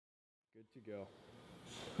To go.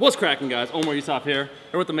 What's cracking, guys? Omar Yusuf here.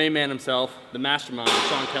 We're with the main man himself, the mastermind,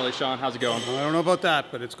 Sean Kelly. Sean, how's it going? Well, I don't know about that,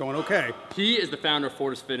 but it's going okay. He is the founder of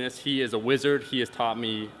Fortis Fitness. He is a wizard. He has taught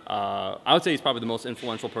me, I would say he's probably the most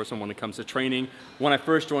influential person when it comes to training. When I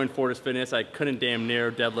first joined Fortis Fitness, I couldn't damn near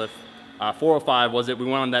deadlift 405, was it? We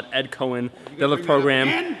went on that Ed Cohen deadlift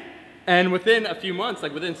program. And within a few months,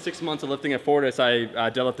 like within 6 months of lifting at Fortis, I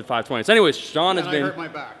deadlifted 520. So anyways, Sean has been... I hurt my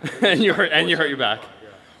back. and you hurt your back. Yeah.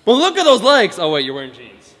 But look at those legs. Oh wait, you're wearing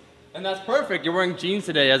jeans. And that's perfect. You're wearing jeans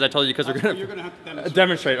today, as I told you, because you're gonna have to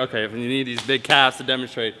demonstrate. Okay, if you need these big calves to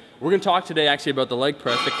demonstrate. We're gonna talk today actually about the leg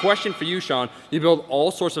press. The question for you, Sean, you build all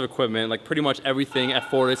sorts of equipment, like pretty much everything at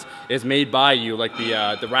Fortis is made by you, like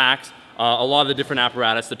the racks, a lot of the different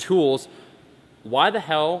apparatus, the tools. Why the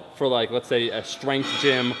hell, for like, let's say a strength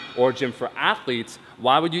gym or a gym for athletes,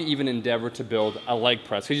 why would you even endeavor to build a leg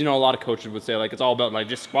press? Because you know a lot of coaches would say like, it's all about like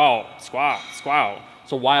just squat, squat, squat.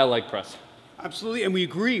 So why a leg press? Absolutely, and we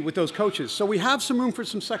agree with those coaches. So we have some room for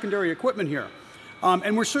some secondary equipment here.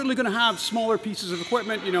 And we're certainly gonna have smaller pieces of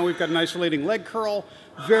equipment. You know, we've got an isolating leg curl,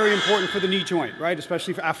 very important for the knee joint, right?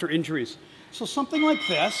 Especially for after injuries. So something like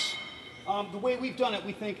this, the way we've done it,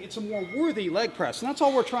 we think it's a more worthy leg press, and that's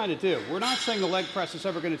all we're trying to do. We're not saying the leg press is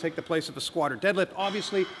ever going to take the place of a squat or deadlift.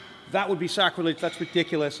 Obviously, that would be sacrilege. That's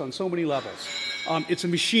ridiculous on so many levels. It's a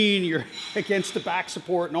machine. You're against the back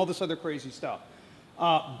support and all this other crazy stuff.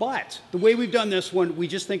 But the way we've done this one, we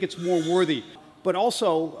just think it's more worthy. But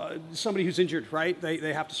also, somebody who's injured, right?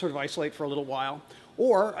 They have to sort of isolate for a little while.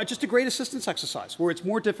 Or just a great assistance exercise where it's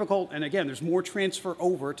more difficult, and again, there's more transfer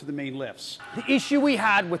over to the main lifts. The issue we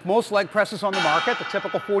had with most leg presses on the market, the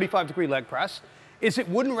typical 45-degree leg press, is it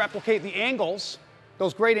wouldn't replicate the angles,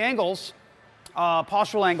 those great angles,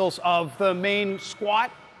 postural angles of the main squat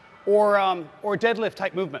or deadlift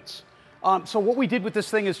type movements. So what we did with this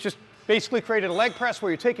thing is just basically created a leg press where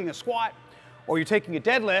you're taking a squat or you're taking a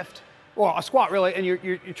deadlift, or a squat really, and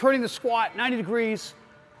you're turning the squat 90 degrees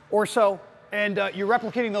or so, and you're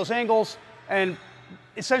replicating those angles and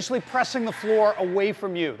essentially pressing the floor away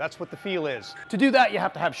from you. That's what the feel is. To do that, you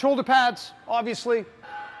have to have shoulder pads, obviously.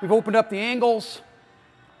 We've opened up the angles.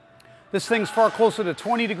 This thing's far closer to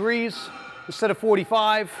 20 degrees instead of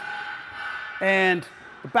 45. And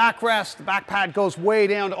the backrest, the back pad goes way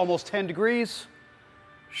down to almost 10 degrees.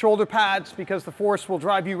 Shoulder pads, because the force will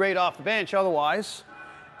drive you right off the bench otherwise.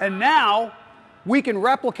 And now, we can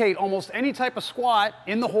replicate almost any type of squat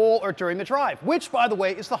in the hole or during the drive, which, by the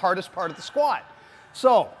way, is the hardest part of the squat.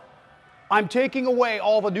 So I'm taking away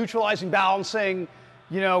all the neutralizing, balancing,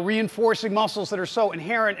 reinforcing muscles that are so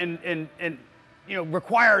inherent and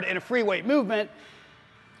required in a free weight movement.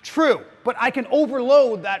 True, but I can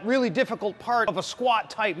overload that really difficult part of a squat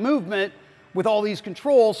type movement with all these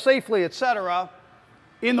controls safely, etc.,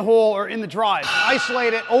 in the hole or in the drive.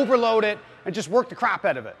 Isolate it, overload it, and just work the crap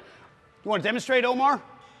out of it. You want to demonstrate, Omar?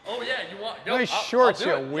 Oh yeah, you want? Go, nice shorts, you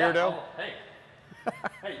weirdo. Yeah,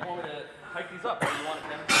 hey, you want me to hike these up? Or you want to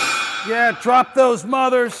demonstrate? Yeah, drop those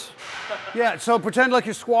mothers. Yeah, so pretend like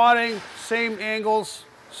you're squatting, same angles.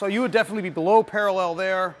 So you would definitely be below parallel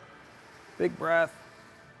there. Big breath.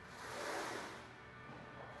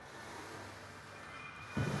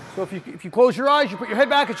 So if you close your eyes, you put your head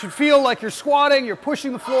back, it should feel like you're squatting, you're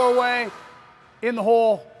pushing the floor away in the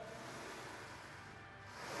hole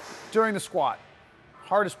during the squat.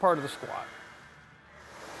 Hardest part of the squat.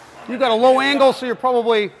 You've got a low angle, so you're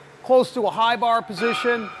probably close to a high bar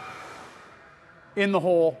position in the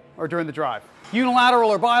hole or during the drive. Unilateral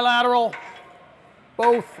or bilateral,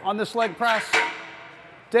 both on this leg press.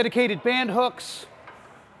 Dedicated band hooks.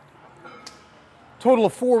 Total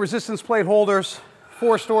of 4 resistance plate holders,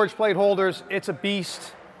 4 storage plate holders. It's a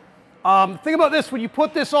beast. Think about this, when you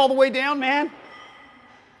put this all the way down, man,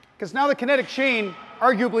 because now the kinetic chain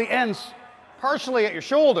arguably ends partially at your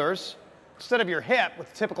shoulders instead of your hip with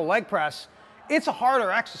the typical leg press, it's a harder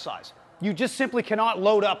exercise. You just simply cannot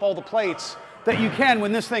load up all the plates that you can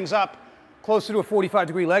when this thing's up closer to a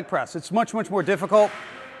 45-degree leg press. It's much, much more difficult.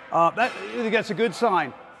 I think that's a good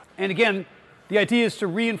sign. And again, the idea is to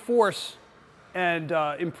reinforce and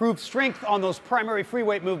improve strength on those primary free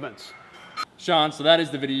weight movements. Sean, so that is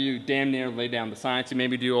the video. You damn near laid down the science. You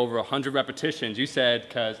maybe do over 100 repetitions. You said,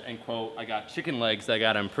 because, and quote, I got chicken legs that I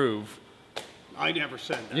got to improve. I never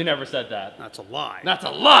said that. You never said that. That's a lie. That's a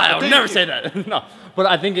lie. I would never say that. No, but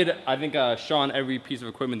I think Sean, every piece of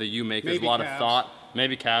equipment that you make, there's a lot of thought.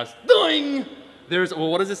 Maybe calves. Doing. Well,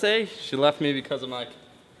 what does it say? She left me because I'm like,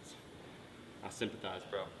 I sympathize,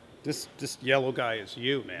 bro. This yellow guy is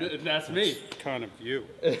you, man. That's me. It's kind of you.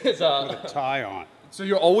 It's with a tie on. So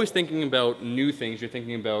you're always thinking about new things. You're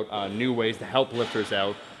thinking about new ways to help lifters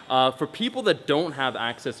out. For people that don't have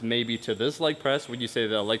access maybe to this leg press, would you say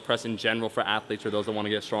the leg press in general for athletes or those that want to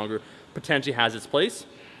get stronger potentially has its place?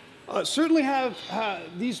 Certainly have,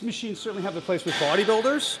 these machines certainly have a place with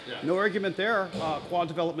bodybuilders. Yeah. No argument there, quad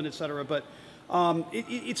development, et cetera. But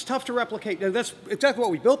it's tough to replicate. Now, that's exactly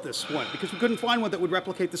what we built this one, because we couldn't find one that would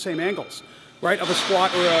replicate the same angles, right, of a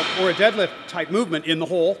squat or a deadlift type movement in the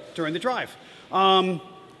hole during the drive.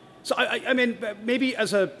 So I mean, maybe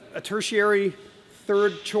as a tertiary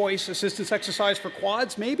third choice assistance exercise for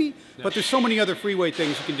quads, maybe, but there's so many other free weight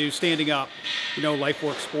things you can do, standing up, you know, life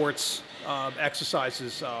work sports,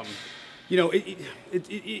 exercises. You know,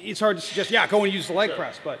 it's hard to suggest, yeah, go and use the leg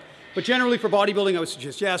press, but generally for bodybuilding, I would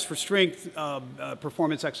suggest yes. For strength,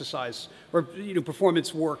 performance exercise, or you know,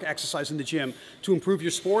 performance work, exercise in the gym to improve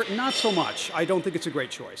your sport, not so much. I don't think it's a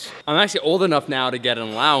great choice. I'm actually old enough now to get an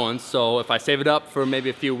allowance, so if I save it up for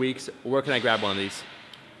maybe a few weeks, where can I grab one of these?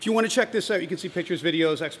 If you want to check this out, you can see pictures,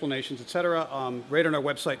 videos, explanations, etc. Right on our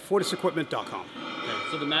website, fortisequipment.com. Okay,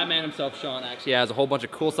 so the madman himself, Sean, actually has a whole bunch of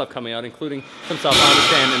cool stuff coming out, including some stuff, I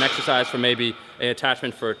understand, an exercise for maybe an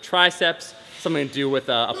attachment for triceps, something to do with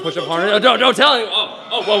a push-up harness. Oh, don't tell him!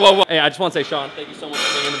 Whoa. Hey, I just want to say, Sean, thank you so much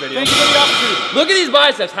for being in the video. Thank you for the opportunity. Look at these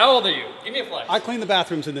biceps. How old are you? Give me a flex. I clean the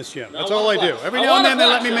bathrooms in this gym. That's I all I wanna do. flex. Every I now and wanna then they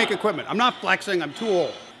let flex, me make Sean. equipment. I'm not flexing. I'm too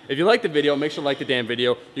old. If you like the video, make sure to like the damn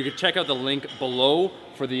video. You can check out the link below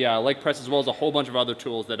for the leg press, as well as a whole bunch of other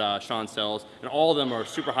tools that Sean sells. And all of them are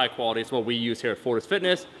super high quality. It's what we use here at Fortis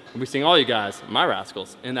Fitness. And we'll be seeing all you guys, my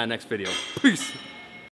rascals, in that next video. Peace.